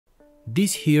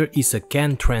This here is a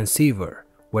CAN transceiver,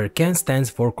 where CAN stands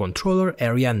for Controller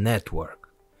Area Network,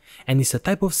 and is a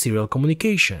type of serial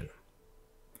communication.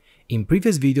 In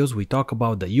previous videos we talked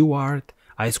about the UART,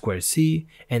 I2C,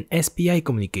 and SPI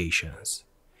communications,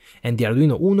 and the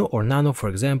Arduino Uno or Nano, for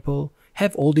example,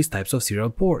 have all these types of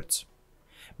serial ports.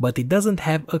 But it doesn't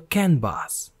have a CAN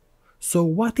bus. So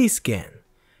what is CAN?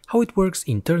 How it works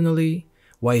internally,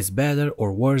 why it's better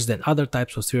or worse than other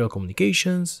types of serial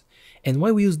communications, and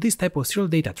why we use this type of serial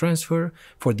data transfer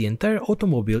for the entire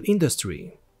automobile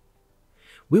industry.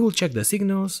 We will check the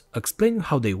signals, explain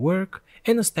how they work,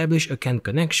 and establish a CAN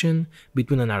connection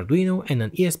between an Arduino and an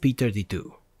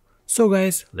ESP32. So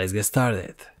guys, let's get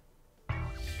started.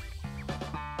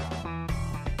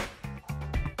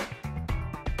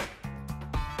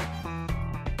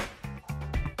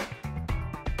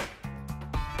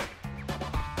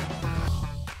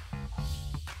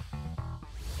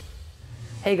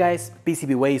 Hey guys,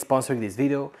 PCBWay is sponsoring this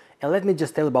video, and let me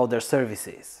just tell about their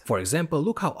services. For example,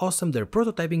 look how awesome their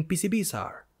prototyping PCBs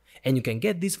are, and you can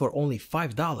get these for only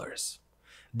 $5.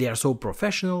 They are so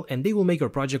professional and they will make your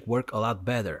project work a lot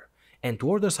better. And to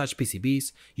order such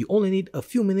PCBs, you only need a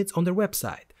few minutes on their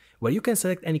website, where you can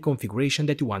select any configuration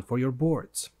that you want for your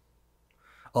boards.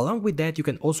 Along with that, you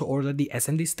can also order the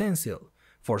SMD stencil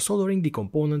for soldering the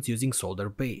components using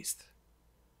solder paste.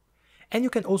 And you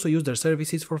can also use their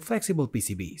services for flexible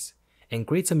PCBs and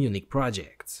create some unique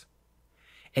projects.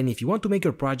 And if you want to make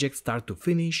your project start to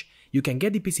finish, you can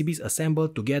get the PCBs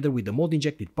assembled together with the mold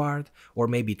injected part, or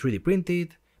maybe 3D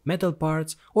printed, metal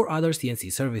parts, or other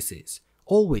CNC services,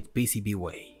 all with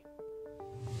PCBWay.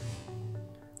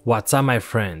 What's up my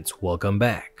friends, welcome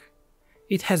back.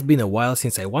 It has been a while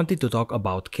since I wanted to talk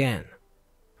about CAN.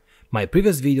 My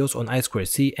previous videos on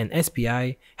I2C and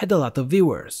SPI had a lot of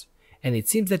viewers, and it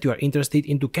seems that you are interested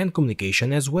into CAN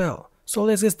communication as well, so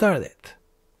let's get started.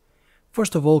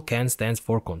 First of all, CAN stands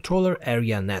for Controller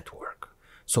Area Network.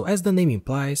 So as the name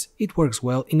implies, it works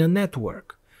well in a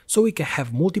network, so we can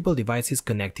have multiple devices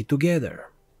connected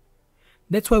together.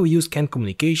 That's why we use CAN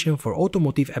communication for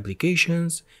automotive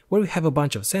applications, where we have a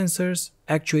bunch of sensors,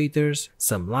 actuators,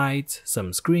 some lights,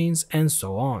 some screens, and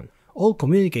so on, all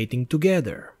communicating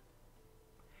together.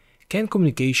 CAN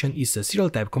communication is a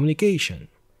serial type communication.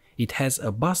 It has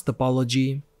a bus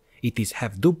topology, it is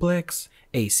half duplex,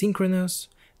 asynchronous,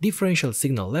 differential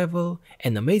signal level,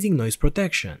 and amazing noise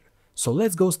protection. So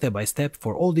let's go step by step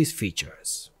for all these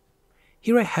features.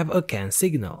 Here I have a CAN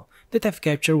signal that I've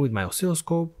captured with my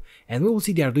oscilloscope, and we will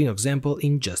see the Arduino example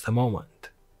in just a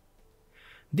moment.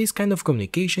 This kind of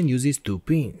communication uses two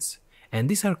pins, and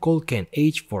these are called CAN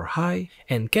H for high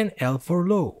and CAN L for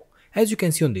low, as you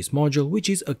can see on this module, which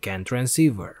is a CAN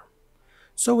transceiver.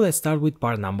 So let's start with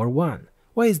part number 1.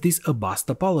 Why is this a bus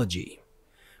topology?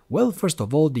 Well, first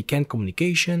of all, the CAN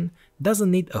communication doesn't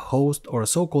need a host or a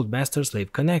so-called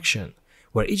master-slave connection,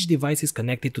 where each device is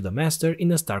connected to the master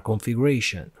in a star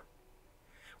configuration.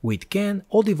 With CAN,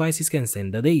 all devices can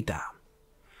send the data.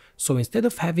 So instead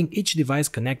of having each device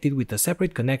connected with a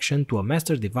separate connection to a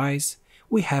master device,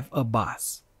 we have a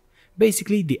bus,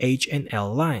 basically the H and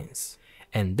L lines,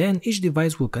 and then each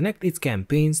device will connect its CAN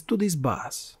pins to this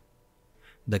bus.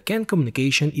 The CAN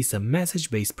communication is a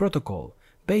message-based protocol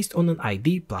based on an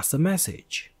ID plus a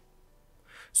message.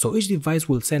 So each device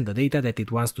will send the data that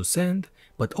it wants to send,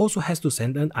 but also has to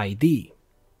send an ID.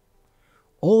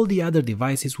 All the other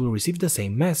devices will receive the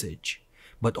same message,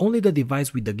 but only the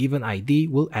device with the given ID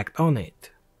will act on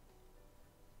it.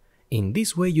 In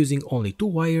this way, using only two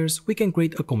wires, we can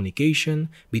create a communication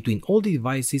between all the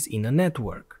devices in a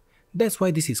network. That's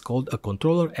why this is called a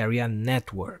controller area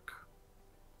network.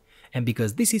 And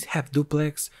because this is half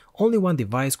duplex, only one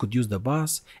device could use the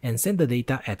bus and send the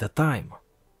data at a time.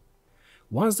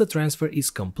 Once the transfer is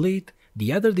complete,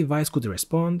 the other device could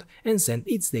respond and send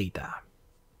its data.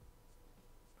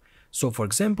 So for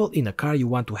example, in a car you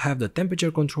want to have the temperature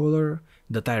controller,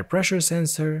 the tire pressure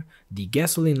sensor, the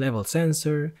gasoline level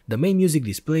sensor, the main music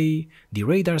display, the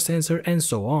radar sensor, and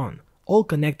so on, all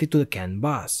connected to the CAN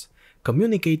bus,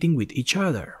 communicating with each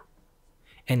other.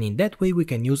 And in that way we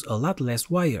can use a lot less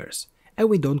wires, and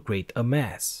we don't create a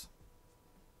mess.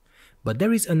 But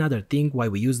there is another thing why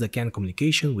we use the CAN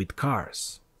communication with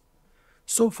cars.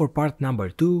 So for part number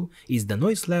 2 is the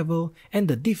noise level and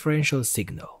the differential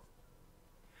signal.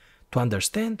 To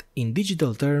understand, in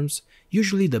digital terms,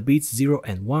 usually the bits 0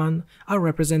 and 1 are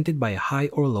represented by a high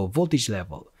or low voltage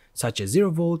level, such as 0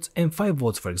 volts and 5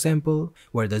 volts for example,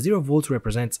 where the 0 volts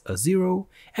represents a 0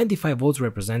 and the 5 volts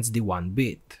represents the 1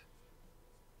 bit.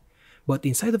 But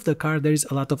inside of the car there is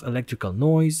a lot of electrical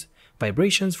noise,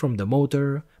 vibrations from the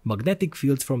motor, magnetic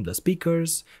fields from the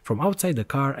speakers, from outside the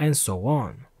car, and so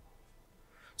on.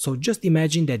 So just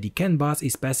imagine that the CAN bus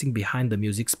is passing behind the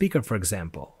music speaker, for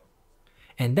example.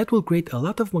 And that will create a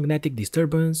lot of magnetic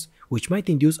disturbance, which might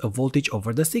induce a voltage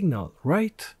over the signal,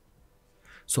 right?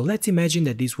 So let's imagine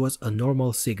that this was a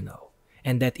normal signal,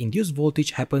 and that induced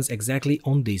voltage happens exactly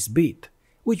on this bit,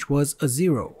 which was a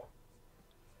 0.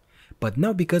 But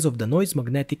now because of the noise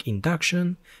magnetic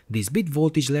induction, this bit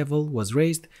voltage level was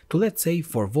raised to, let's say,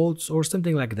 4 volts or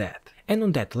something like that, and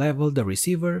on that level the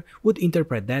receiver would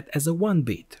interpret that as a 1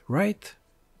 bit, right?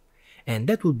 And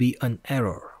that would be an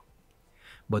error.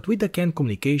 But with the CAN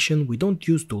communication we don't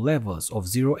use two levels of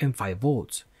 0 and 5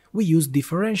 volts, we use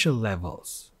differential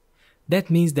levels. That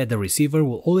means that the receiver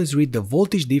will always read the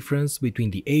voltage difference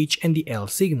between the H and the L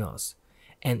signals,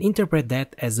 and interpret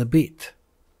that as a bit.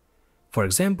 For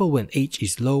example, when H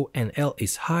is low and L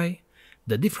is high,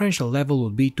 the differential level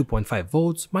would be 2.5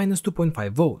 volts minus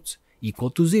 2.5 volts, equal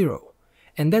to 0,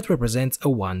 and that represents a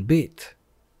 1 bit.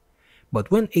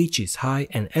 But when H is high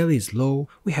and L is low,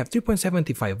 we have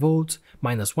 3.75 volts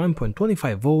minus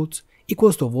 1.25 volts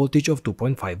equals to a voltage of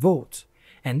 2.5 volts,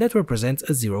 and that represents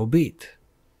a 0 bit.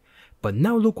 But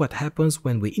now look what happens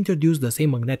when we introduce the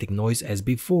same magnetic noise as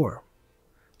before.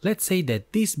 Let's say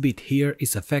that this bit here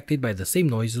is affected by the same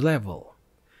noise level.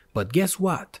 But guess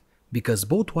what? Because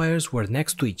both wires were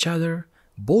next to each other,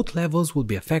 both levels will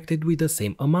be affected with the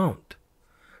same amount.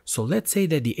 So let's say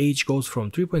that the H goes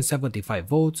from 3.75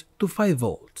 volts to 5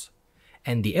 volts,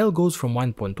 and the L goes from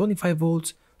 1.25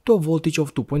 volts to a voltage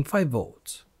of 2.5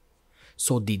 volts.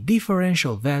 So the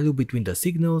differential value between the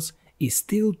signals is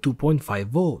still 2.5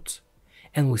 volts,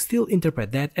 and we still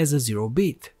interpret that as a 0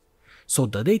 bit. So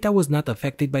the data was not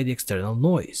affected by the external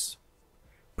noise.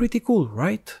 Pretty cool,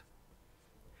 right?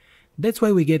 That's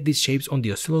why we get these shapes on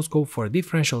the oscilloscope for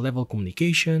differential level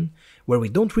communication, where we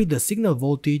don't read the signal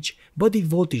voltage, but the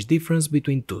voltage difference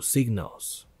between two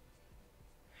signals.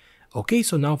 Okay,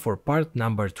 so now for part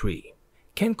number 3.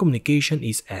 CAN communication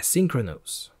is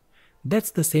asynchronous.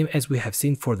 That's the same as we have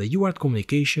seen for the UART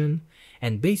communication,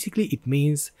 and basically it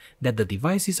means that the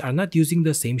devices are not using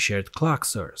the same shared clock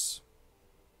source.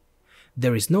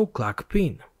 There is no clock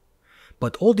pin,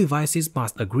 but all devices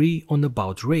must agree on a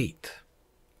baud rate.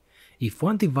 If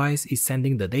one device is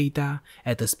sending the data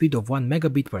at a speed of 1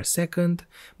 megabit per second,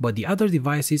 but the other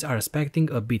devices are expecting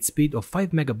a bit speed of 5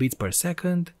 megabits per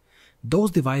second,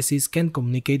 those devices can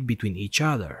communicate between each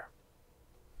other.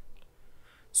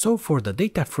 So for the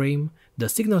data frame, the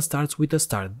signal starts with a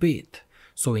start bit,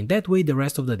 so in that way the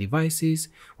rest of the devices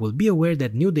will be aware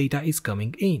that new data is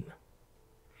coming in.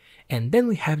 And then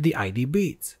we have the ID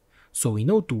bits, so we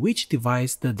know to which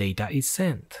device the data is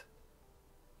sent.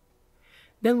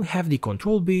 Then we have the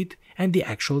control bit and the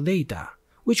actual data,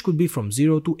 which could be from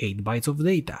 0 to 8 bytes of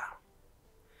data.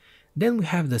 Then we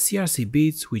have the CRC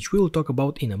bits, which we will talk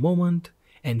about in a moment,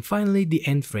 and finally the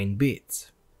end frame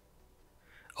bits.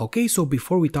 Okay, so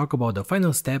before we talk about the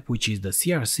final step, which is the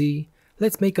CRC,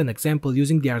 let's make an example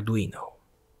using the Arduino.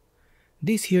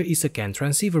 This here is a CAN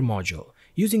transceiver module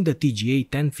using the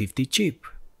TGA-1050 chip,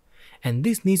 and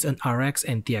this needs an RX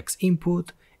and TX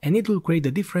input, and it will create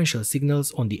the differential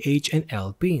signals on the H and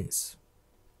L pins.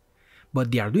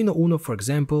 But the Arduino Uno, for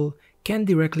example, can't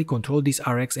directly control these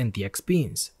RX and TX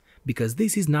pins, because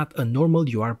this is not a normal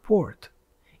UART port.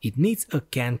 It needs a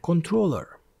CAN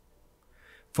controller.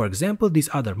 For example, this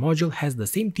other module has the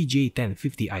same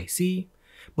TGA-1050 IC,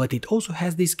 but it also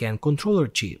has this CAN controller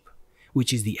chip,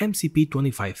 which is the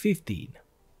MCP2515.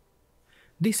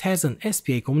 This has an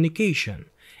SPA communication,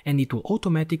 and it will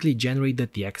automatically generate the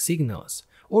TX signals,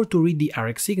 or to read the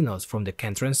RX signals from the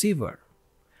CAN transceiver.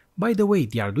 By the way,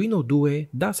 the Arduino Due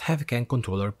does have CAN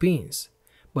controller pins,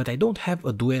 but I don't have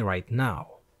a Due right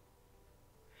now.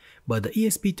 But the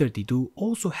ESP32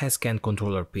 also has CAN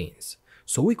controller pins,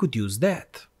 so we could use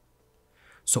that.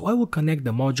 So I will connect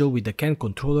the module with the CAN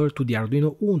controller to the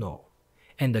Arduino Uno,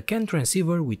 and the CAN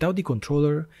transceiver without the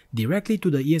controller directly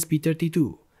to the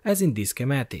ESP32, as in this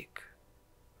schematic.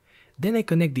 Then I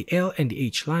connect the L and the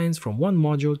H lines from one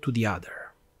module to the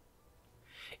other.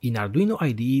 In Arduino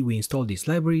IDE we installed this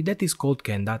library that is called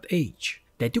can.h,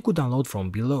 that you could download from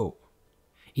below.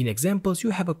 In examples you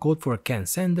have a code for a CAN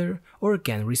sender or a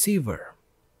CAN receiver.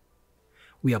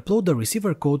 We upload the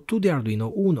receiver code to the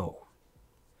Arduino Uno.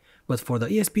 But for the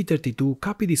ESP32,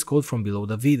 copy this code from below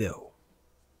the video.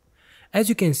 As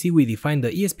you can see, we define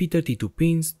the ESP32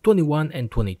 pins 21 and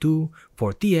 22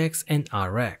 for TX and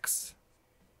RX.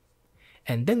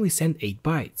 And then we send 8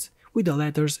 bytes with the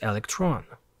letters electron.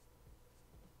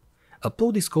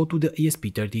 Upload this code to the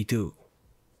ESP32.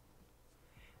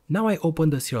 Now I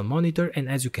open the serial monitor, and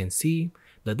as you can see,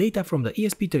 the data from the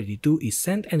ESP32 is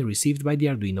sent and received by the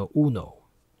Arduino Uno.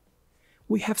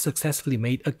 we have successfully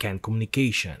made a CAN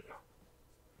communication.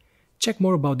 Check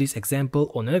more about this example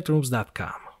on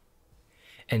electrons.com.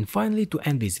 And finally, to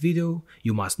end this video,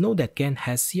 you must know that CAN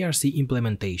has CRC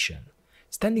implementation,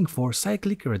 standing for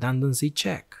Cyclic Redundancy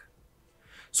Check.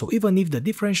 So even if the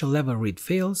differential level read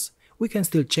fails, we can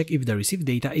still check if the received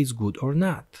data is good or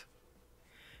not.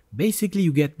 Basically,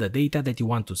 you get the data that you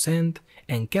want to send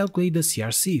and calculate the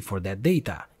CRC for that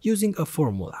data using a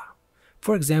formula.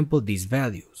 For example, these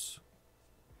values.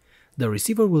 The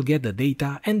receiver will get the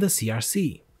data and the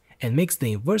CRC, and makes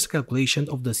the inverse calculation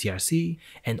of the CRC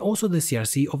and also the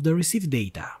CRC of the received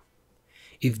data.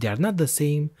 If they are not the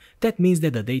same, that means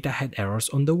that the data had errors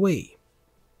on the way.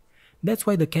 That's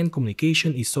why the CAN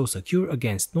communication is so secure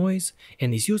against noise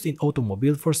and is used in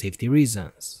automobile for safety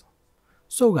reasons.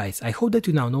 So guys, I hope that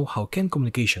you now know how CAN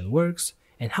communication works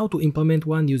and how to implement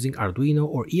one using Arduino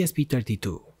or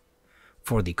ESP32.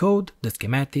 For the code, the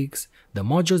schematics, the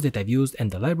modules that I've used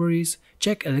and the libraries,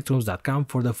 check electrons.com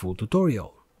for the full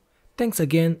tutorial. Thanks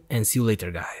again and see you later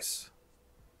guys.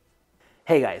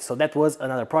 Hey guys, so that was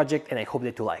another project and I hope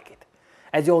that you like it.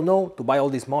 As you all know, to buy all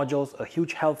these modules, a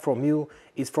huge help from you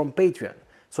is from Patreon.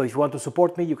 So if you want to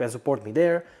support me, you can support me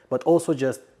there, but also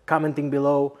just commenting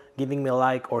below, giving me a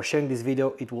like or sharing this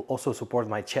video, it will also support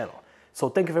my channel. So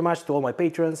thank you very much to all my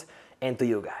patrons and to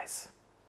you guys.